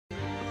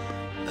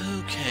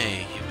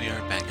Okay, here we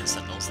are back in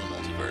Sentinels the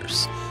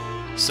Multiverse.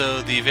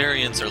 So the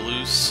variants are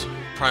loose,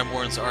 Prime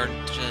Warden's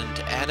Argent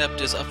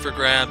Adept is up for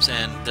grabs,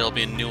 and there'll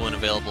be a new one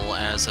available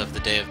as of the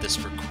day of this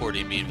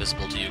recording being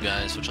visible to you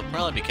guys, which will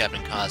probably be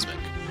Captain Cosmic.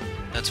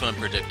 That's what I'm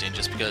predicting,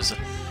 just because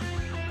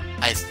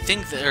I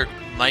think there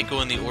might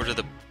go in the order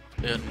the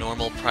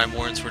normal Prime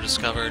Wardens were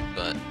discovered,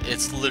 but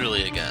it's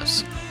literally a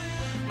guess.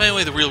 But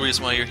anyway, the real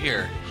reason why you're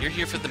here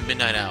for the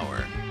Midnight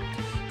Hour.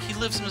 He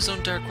lives in his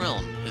own dark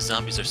realm. His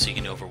zombies are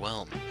seeking to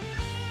overwhelm.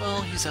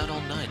 Well, he's out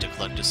all night to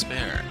collect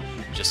despair.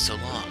 Just so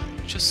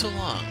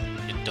long,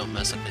 it don't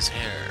mess up his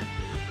hair.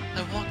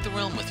 I walked the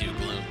realm with you,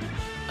 Gloom.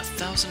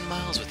 1,000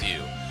 miles with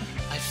you.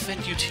 I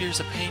fed you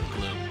tears of pain,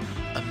 Gloom.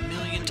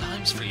 1,000,000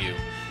 times for you.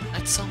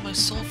 I'd sell my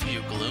soul for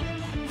you, Gloom.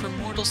 For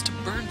mortals to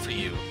burn for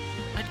you.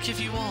 I'd give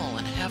you all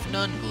and have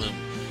none, Gloom.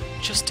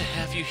 Just to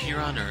have you here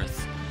on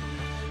Earth.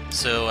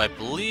 So I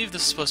believe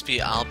this is supposed to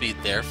be I'll Be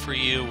There For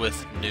You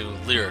with new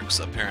lyrics,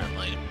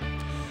 apparently.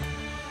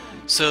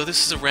 So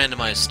this is a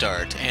randomized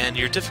start, and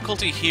your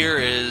difficulty here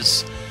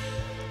is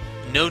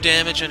no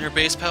damage in her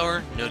base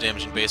power, no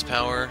damage in base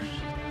power,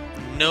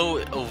 no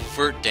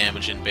overt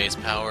damage in base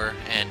power,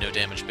 and no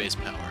damage base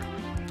power.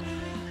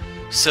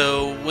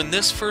 So when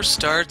this first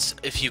starts,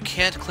 if you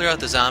can't clear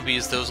out the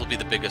zombies, those will be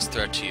the biggest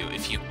threat to you.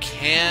 If you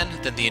can,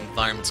 then the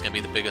environment's going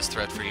to be the biggest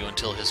threat for you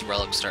until his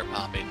relics start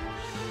popping.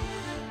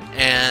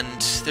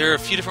 And there are a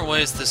few different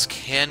ways this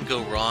can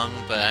go wrong,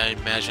 but I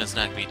imagine it's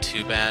not going to be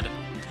too bad.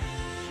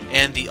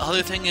 And the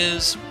other thing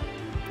is,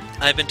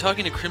 I've been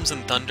talking to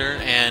Crimson Thunder,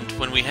 and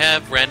when we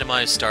have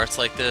randomized starts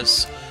like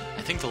this,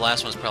 I think the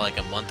last one was probably like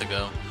a month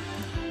ago,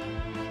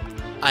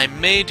 I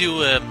may do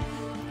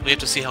we have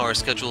to see how our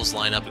schedules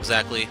line up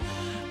exactly.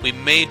 We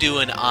may do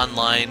an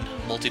online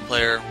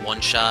multiplayer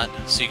one-shot,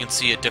 so you can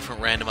see a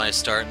different randomized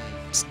start,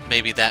 and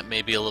maybe that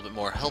may be a little bit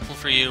more helpful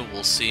for you,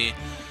 we'll see.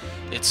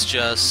 It's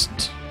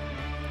just,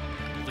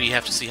 we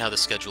have to see how the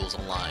schedules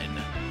align.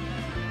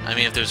 I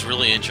mean, if there's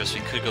really interest,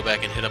 we could go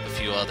back and hit up a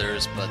few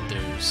others, but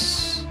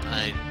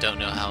I don't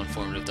know how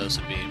informative those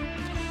would be.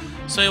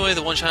 So anyway,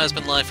 the one-shot has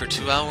been live for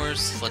 2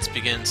 hours. Let's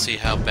begin and see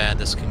how bad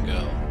this can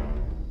go.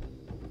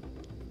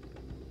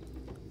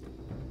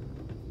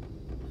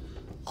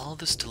 All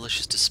this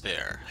delicious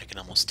despair, I can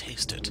almost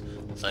taste it.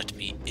 Let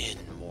me in,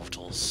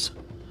 mortals.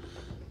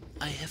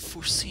 I have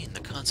foreseen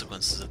the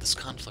consequences of this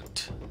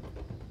conflict.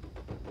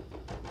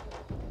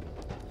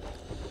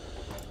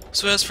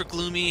 So as for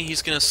Gloomy,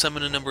 he's going to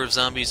summon a number of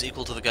zombies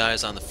equal to the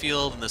guys on the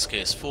field, in this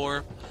case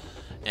 4.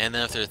 And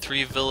then if there are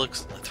 3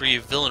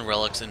 villain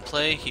relics in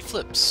play, he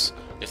flips.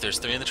 If there's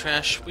 3 in the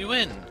trash, we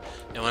win.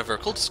 And whenever a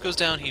cultist goes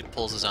down, he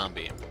pulls a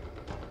zombie.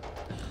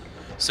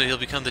 So he'll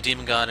become the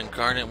demon god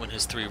incarnate when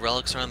his 3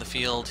 relics are on the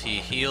field. He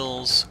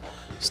heals,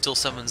 still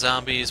summons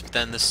zombies, but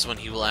then this is when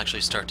he will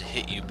actually start to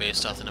hit you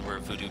based off the number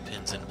of voodoo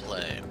pins in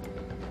play.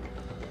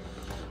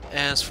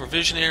 As for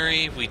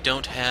Visionary, we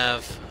don't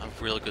have a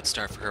real good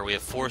start for her. We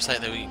have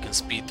Foresight that we can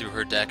speed through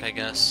her deck, I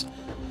guess.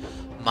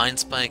 Mind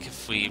Spike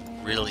if we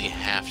really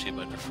have to,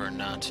 but I prefer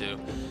not to.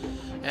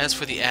 As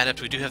for the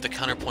Adept, we do have the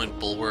counterpoint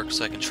Bulwark,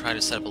 so I can try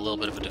to set up a little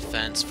bit of a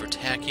defense. For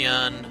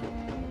Tachyon,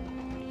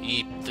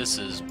 this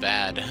is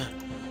bad.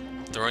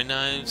 Throwing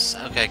knives?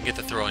 Okay, I can get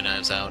the throwing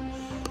knives out.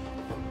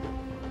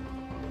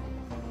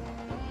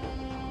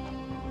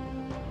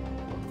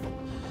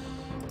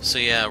 So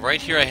yeah,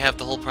 right here I have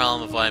the whole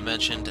problem of what I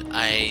mentioned.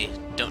 I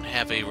don't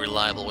have a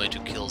reliable way to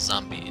kill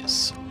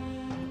zombies.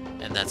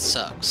 And that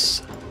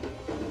sucks.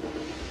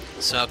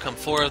 So out come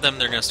 4 of them,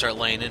 they're going to start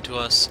laying into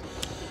us.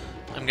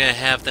 I'm going to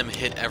have them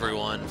hit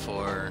everyone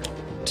for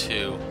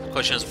 2. The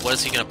question is, what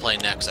is he going to play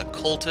next? A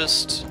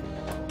cultist?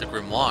 The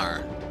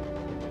Grimoire?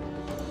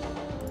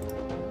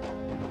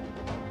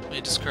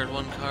 May discard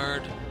 1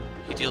 card.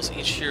 He deals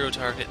each hero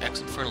target X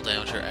infernal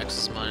damage or X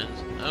is minus.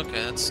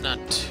 Okay, that's not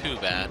too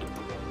bad.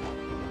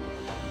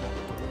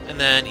 And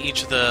then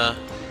each of the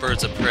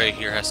birds of prey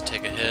here has to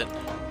take a hit.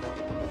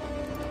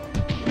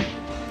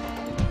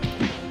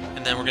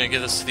 And then we're going to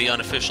give this to the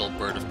unofficial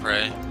bird of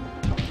prey.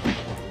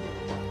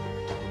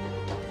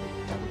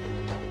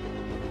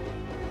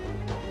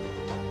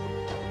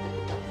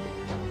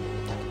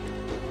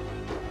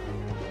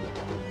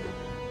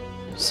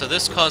 So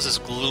this causes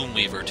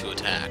Gloomweaver to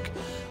attack.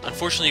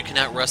 Unfortunately, you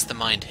cannot rest the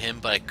mind him,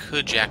 but I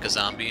could jack a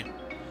zombie.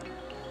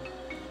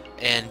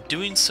 And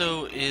doing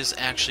so is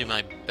actually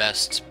my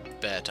best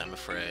bet, I'm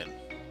afraid.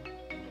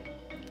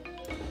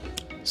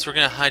 So we're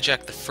going to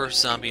hijack the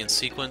first zombie in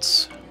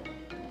sequence.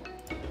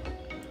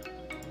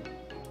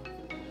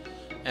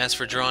 As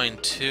for drawing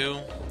 2,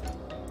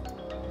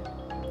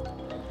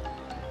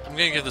 I'm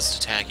going to give this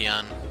to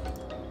Tachyon.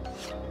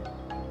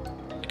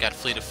 I got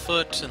Fleet of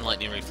Foot and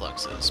Lightning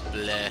Reflexes.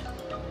 Bleh.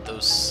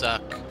 Those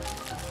suck.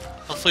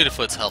 Well, Fleet of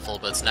Foot's helpful,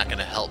 but it's not going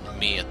to help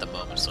me at the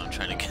moment, so I'm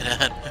trying to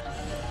get at.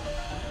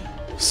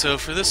 So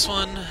for this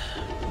one,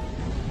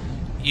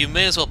 you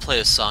may as well play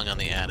a song on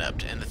the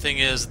Adept, and the thing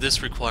is,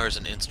 this requires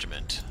an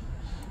instrument.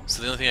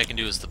 So the only thing I can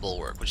do is the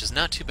Bulwark, which is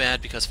not too bad,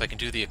 because if I can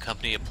do the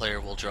Accompany, a player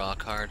will draw a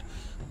card.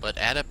 But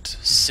Adept,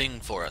 sing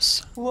for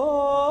us.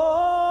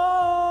 Whoa.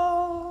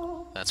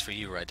 That's for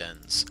you,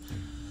 Rydens.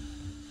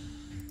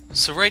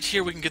 So right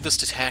here we can give this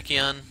to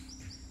Tachyon,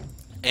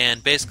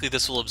 and basically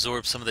this will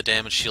absorb some of the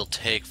damage she'll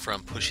take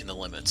from pushing the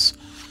limits.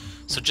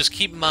 So just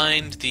keep in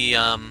mind the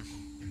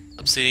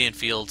Obsidian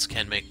Fields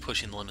can make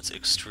pushing the limits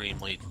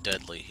extremely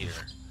deadly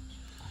here.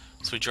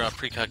 So we draw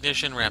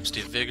Precognition,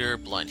 Rhapsody of Vigor,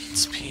 Blinding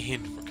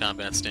Speed for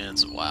combat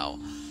stance. Wow.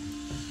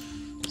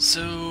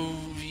 So,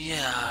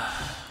 yeah.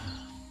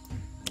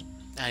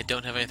 I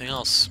don't have anything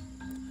else.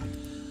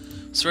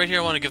 So right here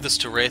I want to give this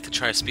to Wraith to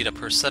try to speed up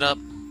her setup,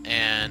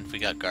 and we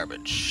got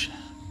garbage.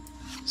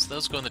 So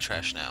those go in the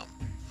trash now.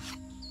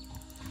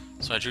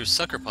 So I drew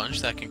Sucker Punch,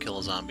 that can kill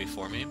a zombie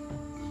for me.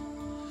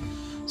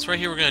 So right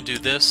here we're going to do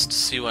this to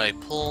see what I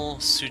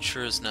pull.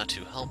 Suture is not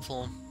too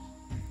helpful.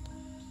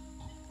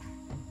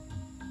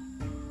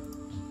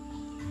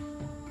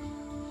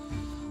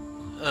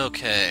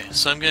 Okay,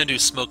 so I'm going to do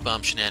Smoke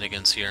Bomb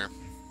shenanigans here.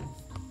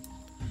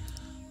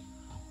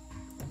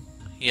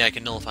 Yeah, I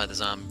can nullify the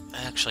zombie.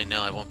 Actually,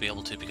 no, I won't be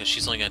able to because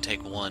she's only going to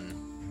take one.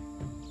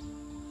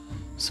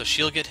 So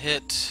she'll get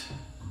hit.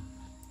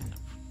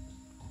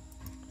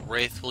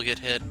 Wraith will get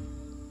hit.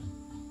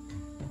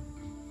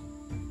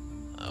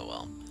 Oh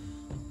well.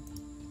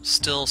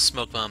 Still,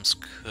 Smoke Bombs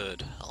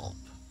could help.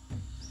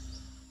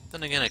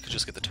 Then again, I could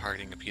just get the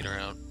targeting computer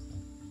out.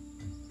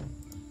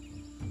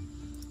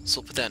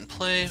 So we'll put that in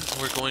play.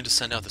 We're going to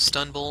send out the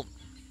Stun Bolt.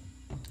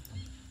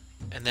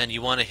 And then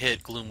you want to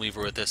hit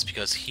Gloomweaver with this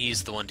because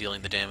he's the one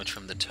dealing the damage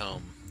from the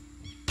tome.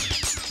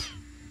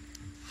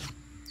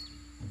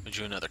 We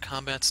drew another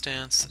combat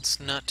stance. That's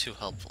not too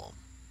helpful.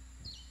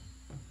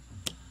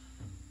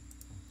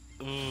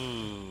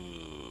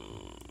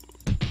 Ooh.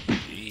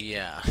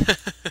 Yeah.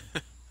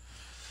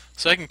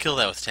 So I can kill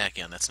that with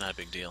Tachyon. That's not a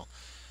big deal.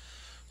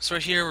 So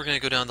right here, we're going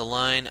to go down the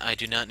line. I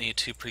do not need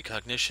 2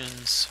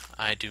 precognitions.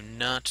 I do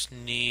not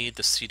need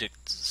the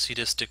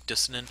Sadistic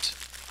Dissonant.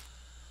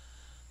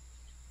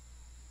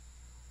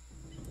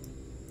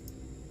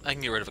 I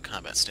can get rid of a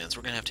combat stance.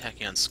 We're going to have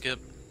Tachyon skip.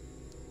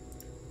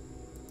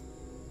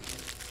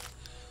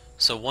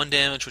 So 1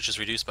 damage, which is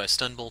reduced by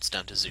stun bolts,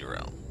 down to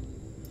 0.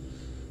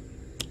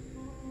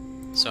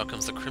 So out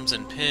comes the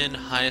Crimson Pin,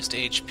 highest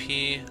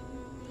HP.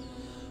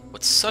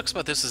 What sucks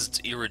about this is it's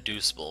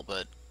irreducible,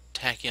 but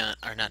Tachyon,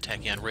 or not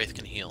Tachyon, Wraith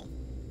can heal.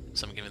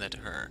 So I'm giving that to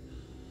her.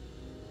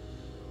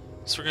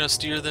 So we're going to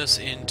steer this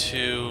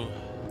into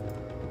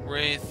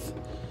Wraith,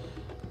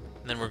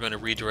 and then we're going to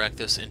redirect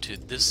this into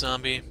this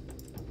zombie.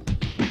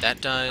 That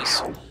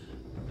dies.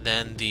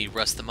 Then the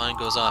Rest of the Mind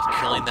goes off,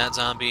 killing that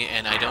zombie,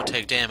 and I don't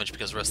take damage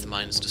because Rest of the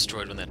Mind is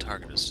destroyed when that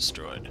target is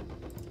destroyed.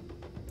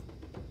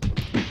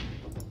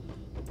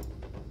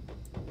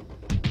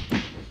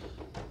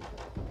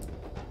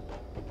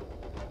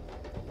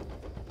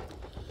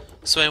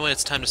 So anyway,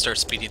 it's time to start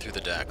speeding through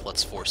the deck.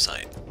 Let's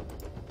Foresight.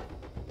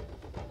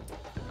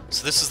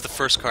 So this is the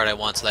first card I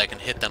want so that I can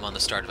hit them on the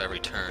start of every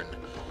turn.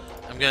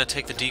 I'm going to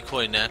take the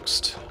decoy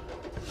next.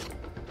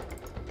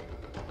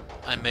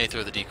 I may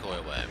throw the decoy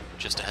away,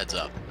 just a heads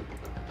up.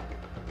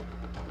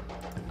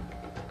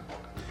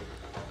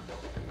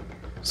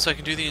 So I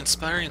can do the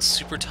Inspiring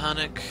Super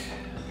Tonic.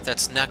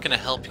 That's not going to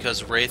help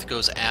because Wraith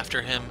goes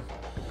after him.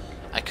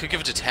 I could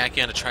give it to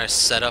Tachyon to try to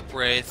set up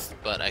Wraith,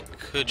 but I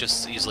could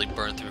just easily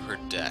burn through her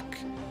deck.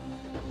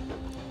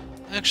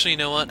 Actually, you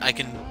know what? I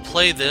can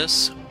play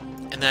this,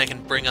 and then I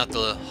can bring out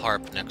the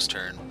Harp next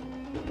turn.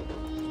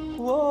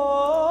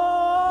 Whoa.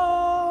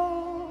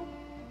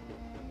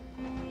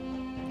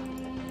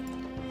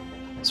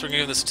 So we're going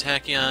to give this to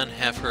Tachyon,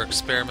 have her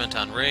experiment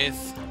on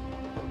Wraith.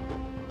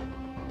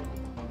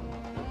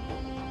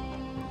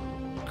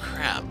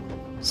 Crap.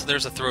 So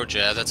there's a Throw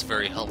Jab, that's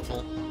very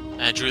helpful.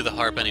 I drew the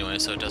Harp anyway,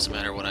 so it doesn't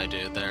matter what I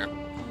do there.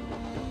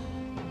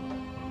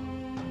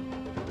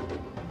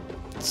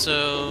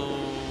 So...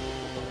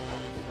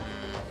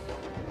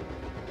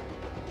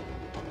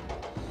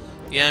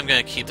 yeah, I'm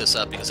going to keep this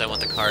up because I want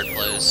the card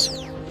plays.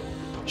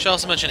 Should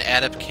also mention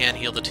Adept can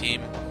heal the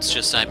team. It's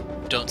just I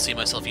don't see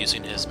myself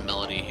using his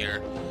Melody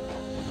here.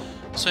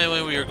 So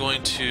anyway, we are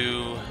going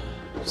to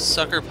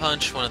Sucker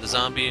Punch one of the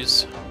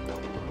zombies.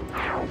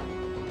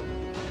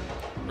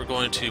 We're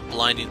going to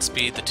Blinding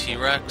Speed the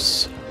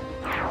T-Rex.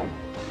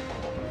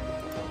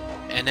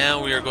 And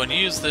now we are going to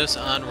use this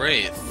on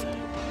Wraith.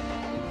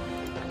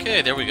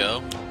 Okay, there we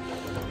go.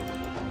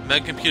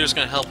 Meg Computer is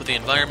going to help with the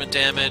environment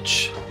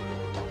damage.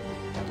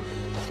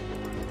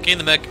 Getting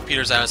the Meg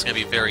Computers out is going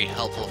to be very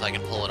helpful if I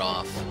can pull it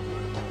off.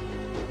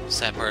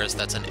 Sad part is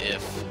that's an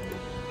if.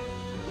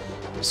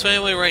 So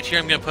anyway, right here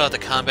I'm going to put out the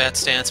combat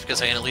stance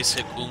because I can at least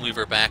hit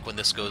Gloomweaver back when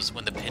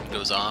the pin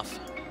goes off.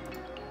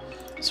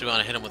 So we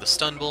want to hit him with a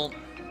stun bolt.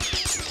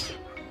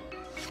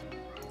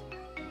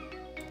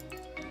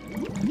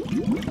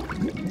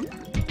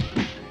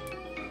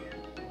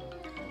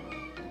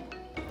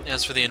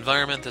 As for the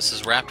environment, this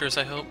is Raptors,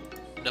 I hope.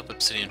 Nope,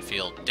 Obsidian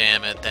Field.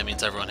 Damn it, that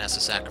means everyone has to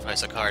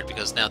sacrifice a card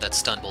because now that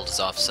stun bolt is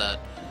offset.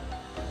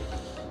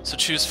 So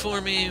choose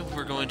for me.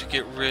 We're going to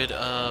get rid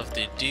of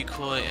the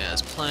decoy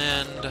as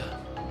planned.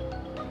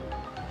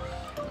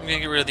 I'm going to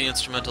get rid of the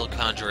instrumental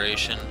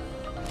conjuration.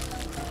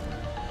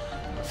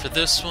 For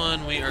this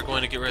one, we are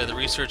going to get rid of the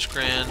research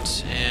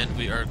grant, and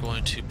we are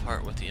going to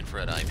part with the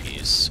infrared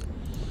eyepiece.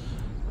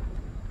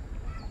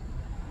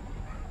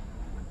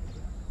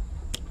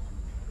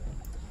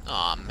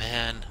 Aw,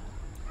 man.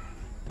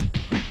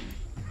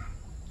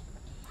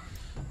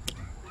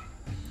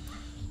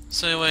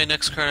 So anyway,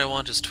 next card I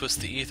want is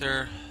Twist the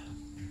Ether.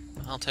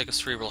 I'll take a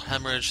Cerebral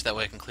Hemorrhage, that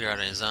way I can clear out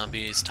any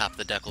zombies. Top of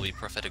the deck will be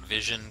Prophetic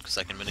Vision, because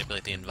I can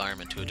manipulate the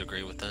environment to a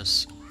degree with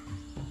this.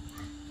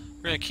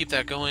 We're going to keep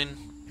that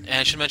going. And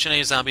I should mention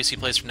any zombies he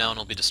plays from now on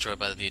will be destroyed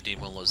by the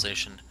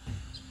Demoralization.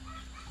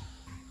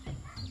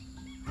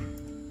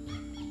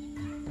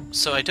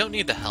 So I don't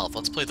need the health,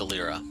 let's play the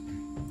Lyra.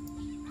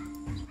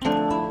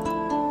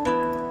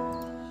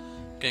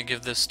 Gonna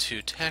give this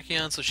to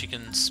Tachyon so she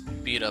can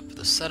speed up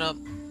the setup.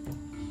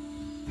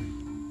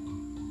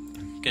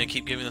 Gonna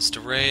keep giving this to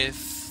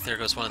Wraith. There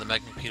goes one of the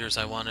Magnipeaters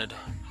I wanted.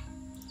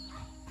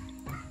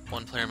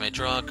 One player may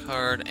draw a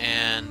card,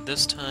 and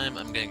this time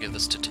I'm gonna give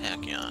this to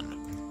Tachyon.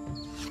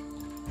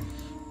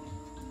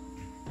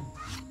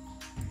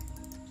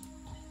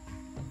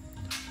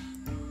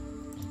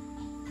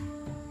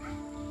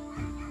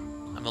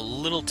 I'm a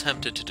little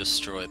tempted to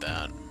destroy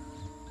that.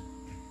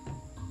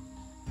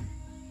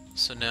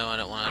 So no, I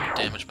don't want to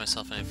damage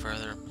myself any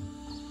further.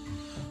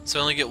 So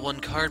I only get one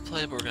card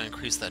play, but we're going to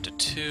increase that to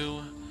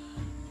 2.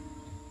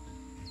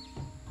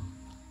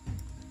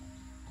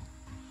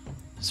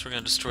 So we're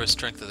going to destroy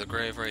Strength of the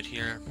Grave right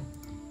here.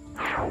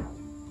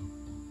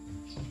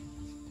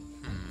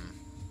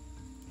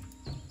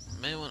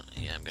 May want...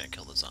 yeah, I'm going to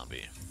kill the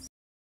zombie.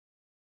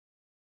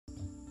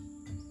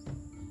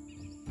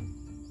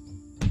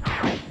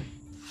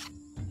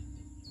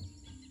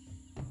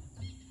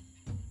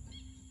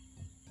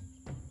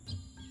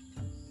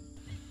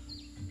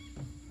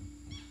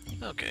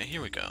 Okay,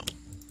 here we go.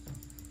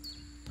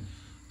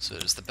 So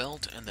there's the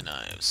belt and the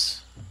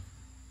knives.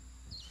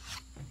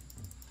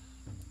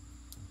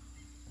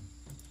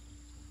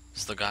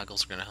 So the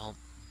goggles are going to help.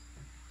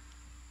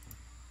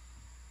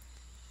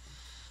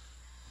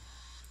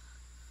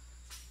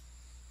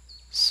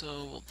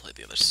 So we'll play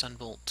the other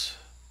Sunbolt.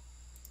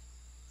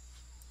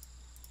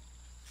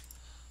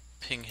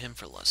 Ping him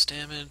for less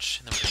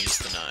damage, and then we're going to use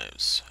the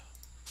knives.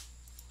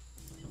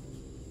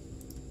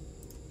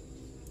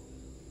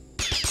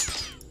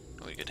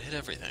 We could hit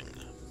everything.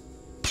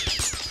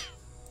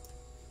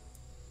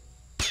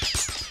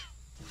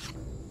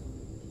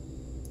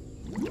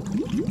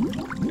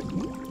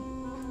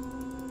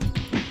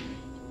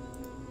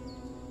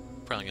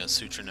 Probably gonna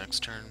suture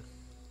next turn.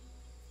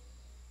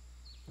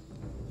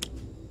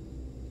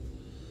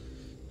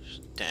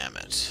 Damn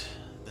it.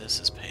 This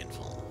is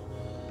painful.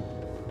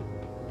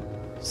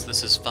 So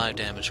this is 5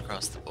 damage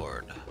across the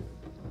board.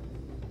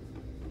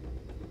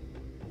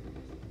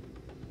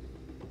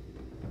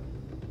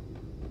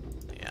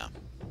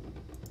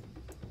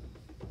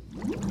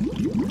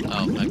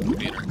 Oh, my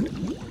computer.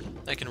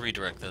 I can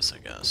redirect this, I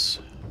guess.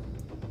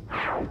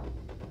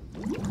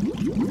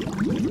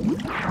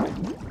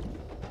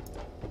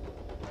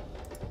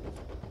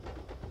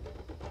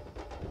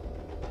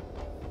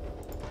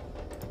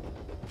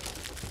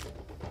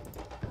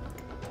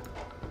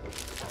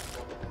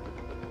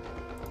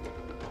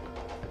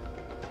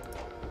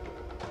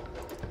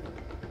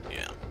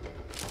 Yeah.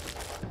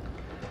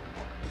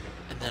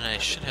 And then I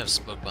should have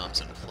smoke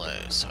bombs in play,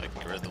 so I can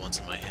get rid of the ones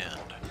in my hand.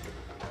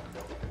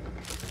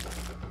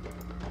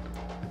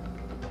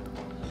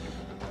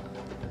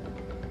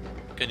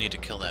 Gonna need to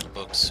kill that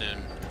book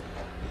soon.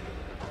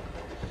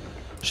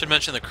 Should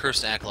mention the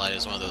Cursed Acolyte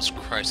is one of those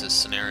crisis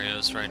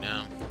scenarios right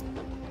now.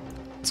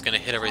 It's gonna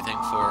hit everything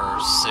for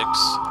 6.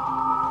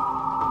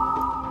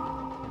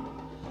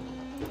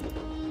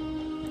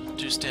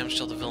 Reduce damage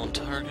to all the villain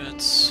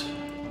targets.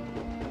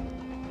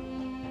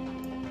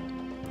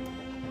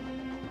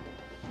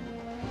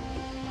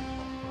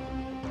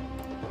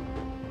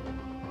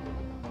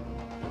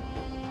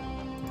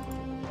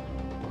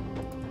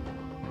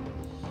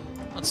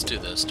 Let's do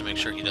this to make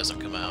sure he doesn't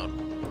come out.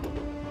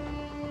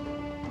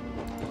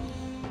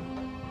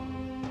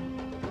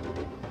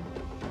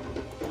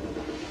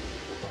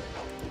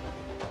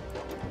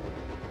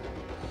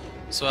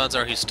 So odds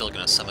are he's still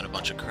gonna summon a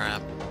bunch of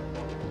crap.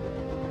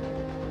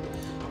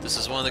 This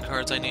is one of the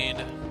cards I need.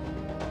 I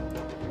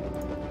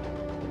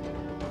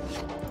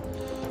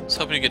was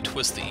hoping to get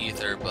Twist the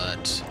Ether,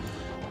 but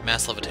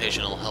Mass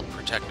Levitation will help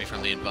protect me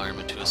from the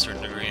environment to a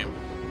certain degree.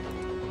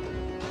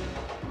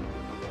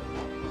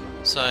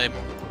 So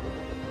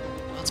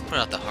let's put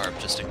out the harp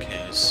just in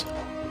case.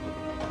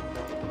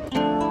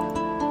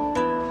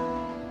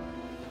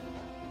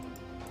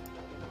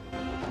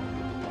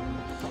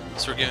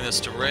 So we're giving this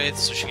to Wraith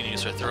so she can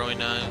use her throwing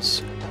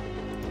knives.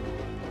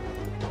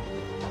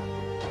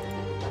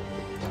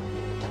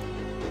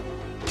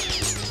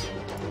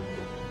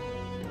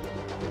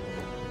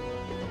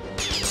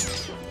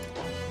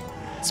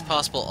 It's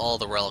possible all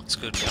the relics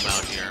could come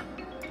out here.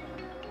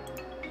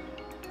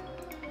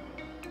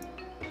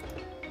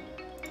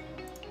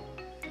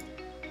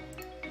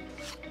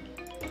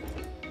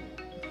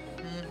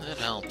 That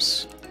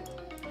helps.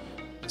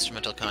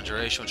 Instrumental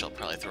Conjuration, which I'll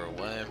probably throw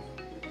away.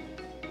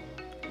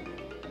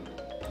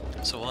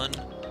 So 1,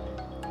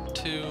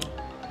 2,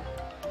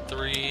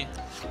 3...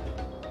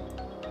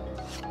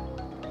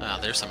 Ah,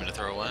 there's something to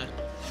throw away.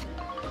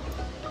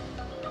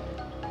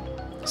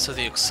 So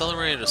the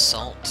Accelerated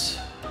Assault...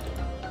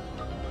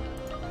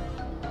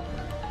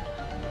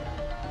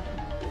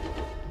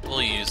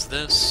 We'll use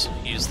this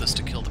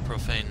to kill the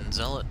Profane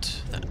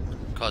Zealot. That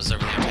causes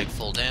everything to take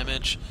full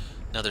damage.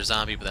 Another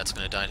zombie, but that's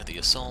going to die to the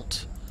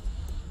Assault.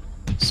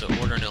 So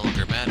order no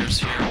longer matters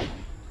here.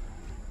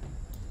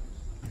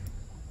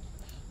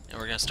 And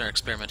we're going to start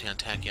experimenting on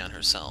Tachyon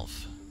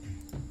herself.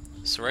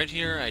 So right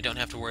here, I don't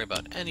have to worry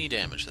about any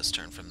damage this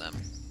turn from them.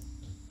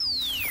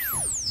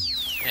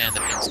 And the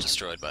pin's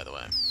destroyed, by the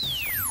way.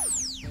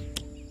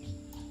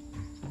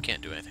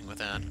 Can't do anything with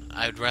that.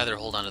 I'd rather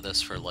hold on to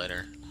this for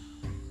later.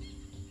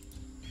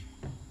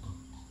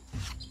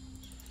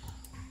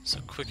 So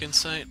Quick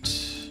Insight,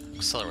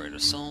 Accelerated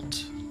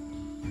Assault.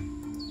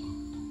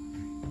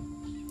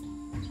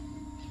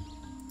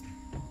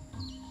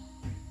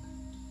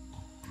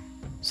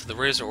 So the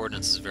Razor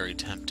Ordnance is very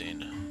tempting.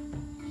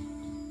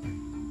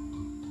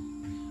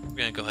 We're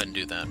going to go ahead and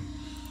do that.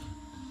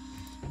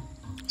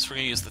 So we're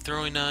going to use the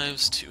Throwing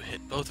Knives to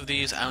hit both of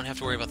these. I don't have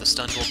to worry about the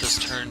Stun Bolt this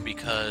turn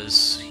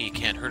because he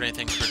can't hurt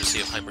anything courtesy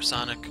of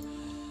Hypersonic.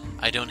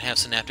 I don't have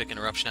Synaptic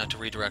Interruption out to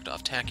redirect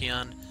off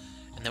Tachyon.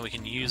 And then we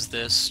can use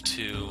this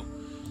to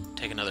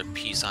take another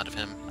piece out of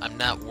him. I'm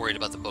not worried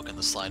about the book in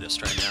the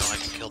slightest right now. I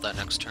can kill that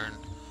next turn.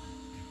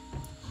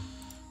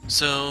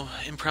 So,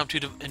 Impromptu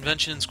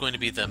Invention is going to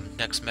be the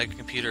next Mega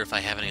Computer. If I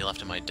have any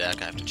left in my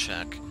deck, I have to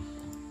check.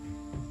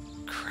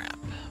 Crap.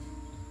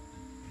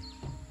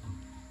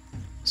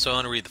 So I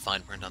want to read the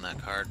fine print on that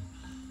card.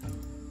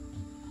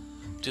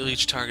 Deal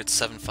each target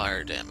 7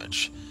 fire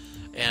damage.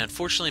 And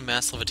unfortunately,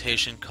 Mass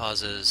Levitation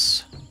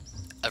causes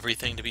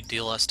everything to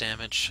deal less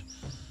damage.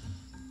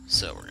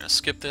 So we're going to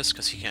skip this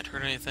because he can't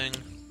hurt anything.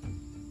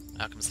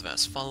 Out comes the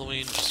Vast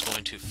Following, which is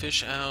going to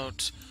fish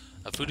out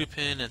a Voodoo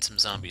Pin and some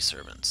Zombie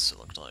Servants, it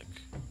looked like.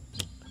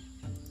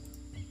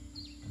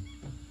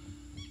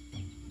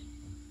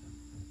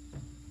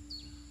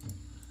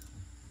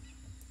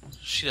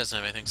 She doesn't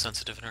have anything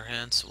sensitive in her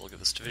hand, so we'll give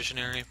this to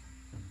Visionary.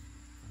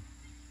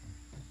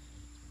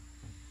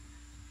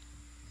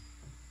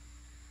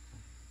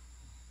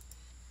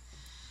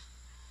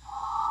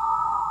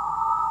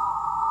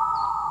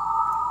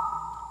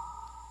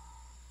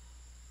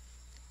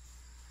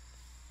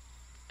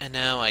 And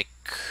now I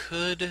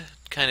could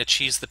kind of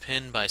cheese the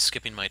pin by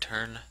skipping my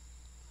turn.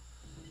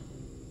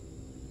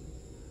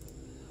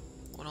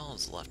 What all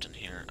is left in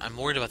here? I'm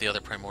worried about the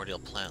other primordial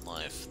plant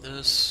life.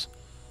 This...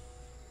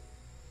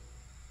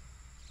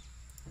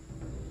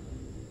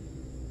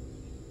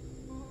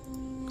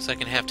 because I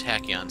can have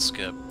Tachyon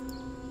skip.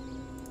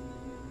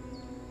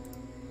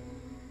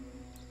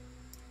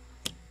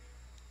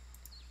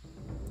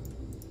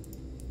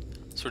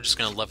 So we're just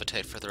going to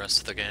levitate for the rest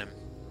of the game.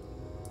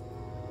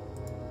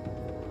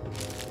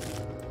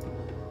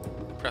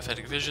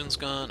 Prophetic Vision's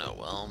gone, oh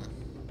well.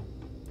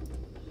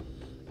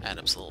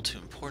 Adept's a little too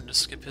important to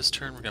skip his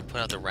turn. We're going to put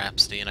out the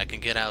Rhapsody, and I can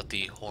get out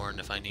the Horn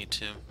if I need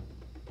to.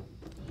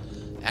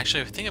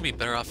 Actually, I think I'd be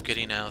better off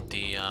getting out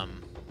the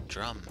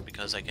Drum,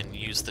 because I can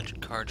use the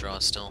card draw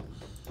still.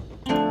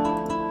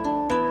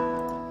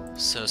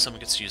 So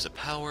someone gets to use a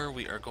power.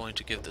 We are going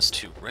to give this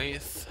to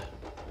Wraith.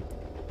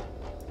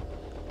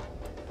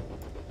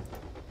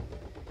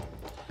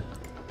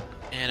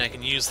 And I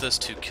can use this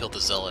to kill the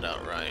Zealot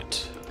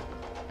outright.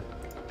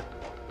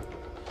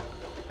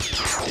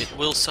 It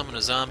will summon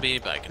a zombie,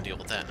 but I can deal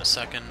with that in a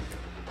second.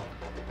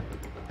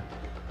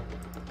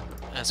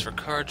 As for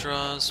card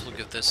draws, we'll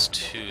give this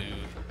to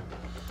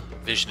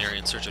Visionary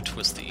in search of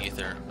Twist the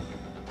Ether.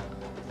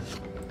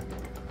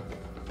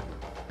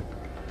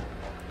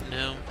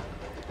 No.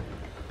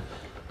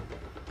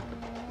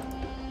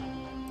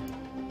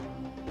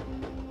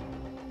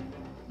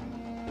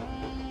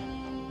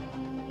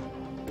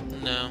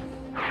 No.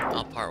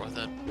 I'll part with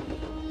it.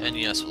 And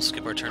yes, we'll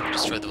skip our turn to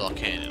destroy the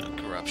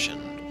Volcanic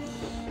Eruption.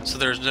 So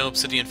there's no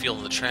Obsidian Field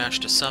in the trash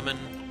to summon.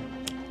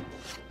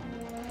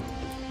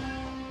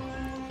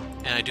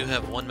 And I do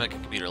have one Mega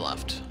Computer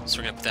left. So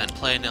we're going to put that in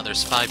play. Now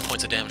there's 5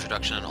 points of damage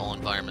reduction on all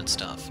environment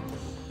stuff.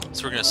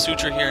 So we're going to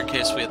Suture here in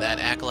case that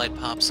Acolyte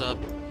pops up.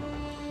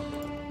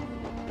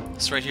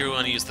 So right here we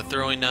want to use the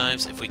Throwing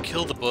Knives. If we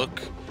kill the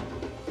book,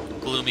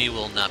 Gloomy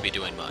will not be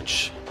doing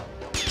much.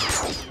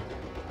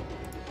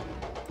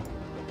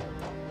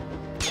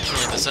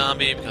 Killing the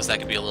zombie, because that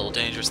can be a little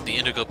dangerous. The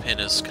Indigo Pin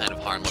is kind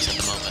of harmless at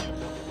the moment.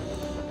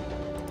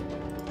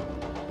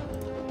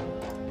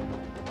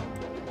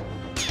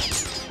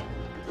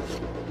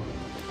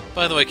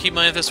 By the way, keep in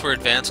mind if this were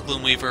Advanced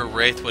Gloomweaver,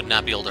 Wraith would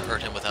not be able to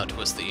hurt him without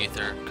Twist the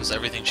Ether, because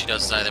everything she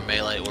does is either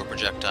melee or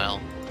projectile.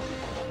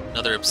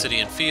 Another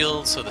Obsidian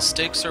Field, so the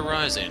stakes are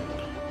rising.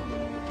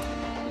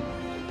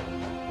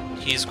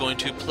 He's going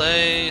to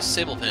play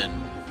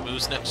Sablepin,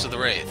 moves next to the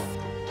Wraith.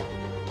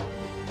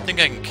 I think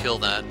I can kill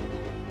that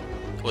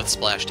with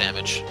splash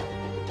damage.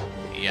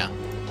 Yeah.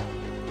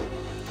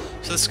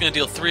 So this is going to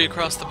deal 3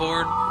 across the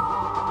board.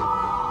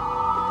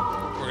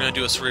 We're going to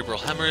do a Cerebral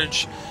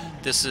Hemorrhage.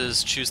 This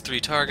is choose 3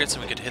 targets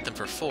and we could hit them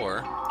for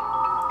 4.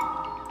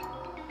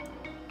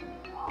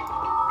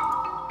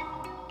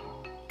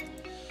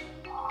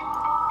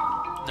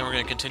 Then we're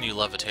going to continue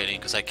levitating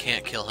because I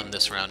can't kill him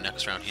this round.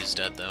 Next round he's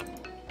dead though.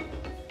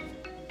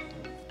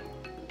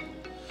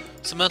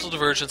 So Mental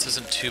Divergence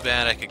isn't too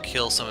bad. I could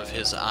kill some of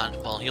his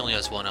well, he only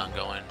has 1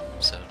 ongoing,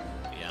 so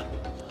yeah.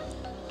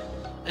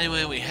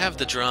 Anyway, we have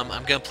the drum.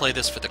 I'm going to play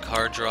this for the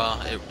card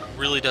draw. It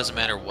really doesn't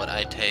matter what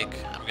I take.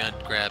 I'm going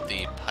to grab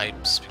the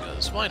pipes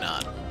because why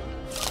not?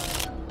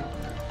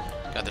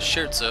 Got the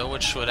Scherzo,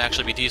 which would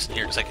actually be decent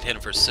here because I could hit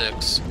him for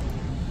 6.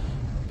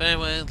 But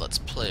anyway, let's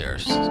play our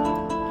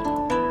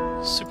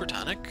Super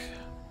Tonic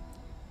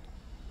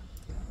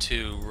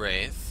to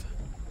Wraith.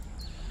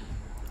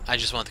 I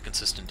just want the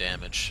consistent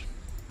damage.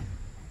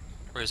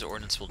 Whereas the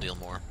Ordnance will deal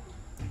more.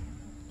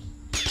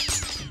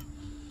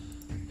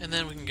 And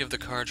then we can give the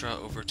card draw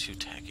over to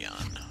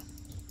Tachyon.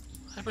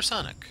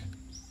 Hypersonic.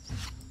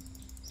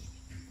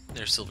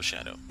 There's Silver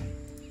Shadow.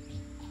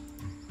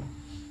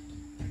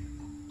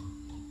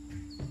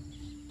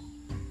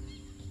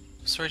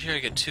 So right here I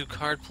get 2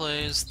 card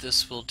plays.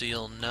 This will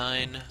deal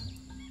 9.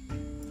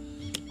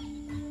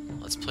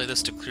 Let's play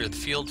this to clear the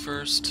field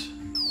first.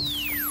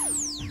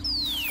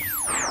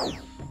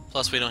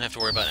 Plus we don't have to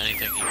worry about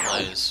anything he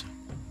plays.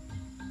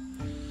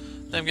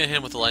 Then I'm going to hit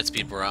him with the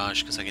Lightspeed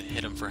Barrage because I can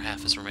hit him for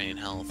half his remaining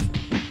health.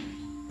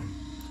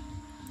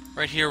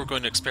 Right here we're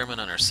going to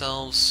experiment on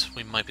ourselves.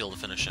 We might be able to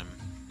finish him.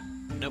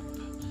 Nope.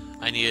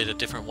 I needed a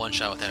different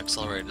one-shot with that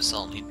Accelerated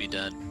Assault and he'd be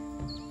dead.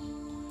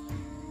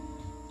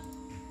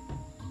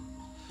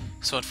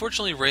 So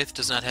unfortunately Wraith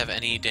does not have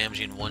any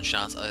damaging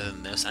one-shots other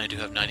than this, and I do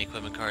have 9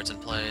 equipment cards in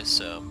play,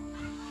 so...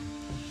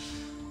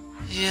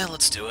 yeah,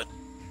 let's do it.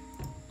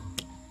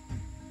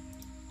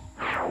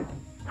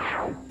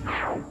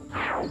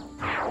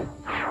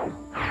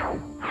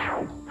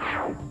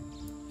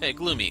 Hey,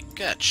 Gloomy,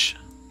 catch!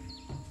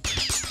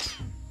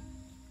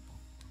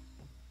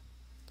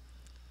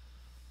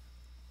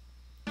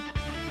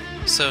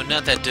 So,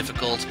 not that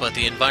difficult, but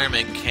the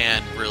environment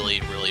can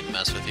really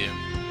mess with you.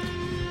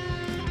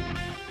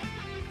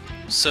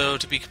 So,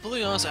 to be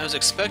completely honest, I was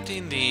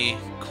expecting the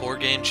core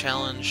game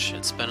challenge.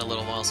 It's been a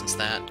little while since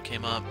that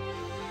came up.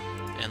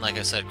 And like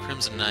I said,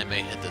 Crimson and I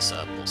may hit this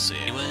up, we'll see.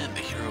 Anyway, I'm the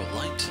Hero of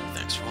Light.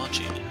 Thanks for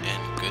watching,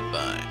 and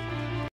goodbye.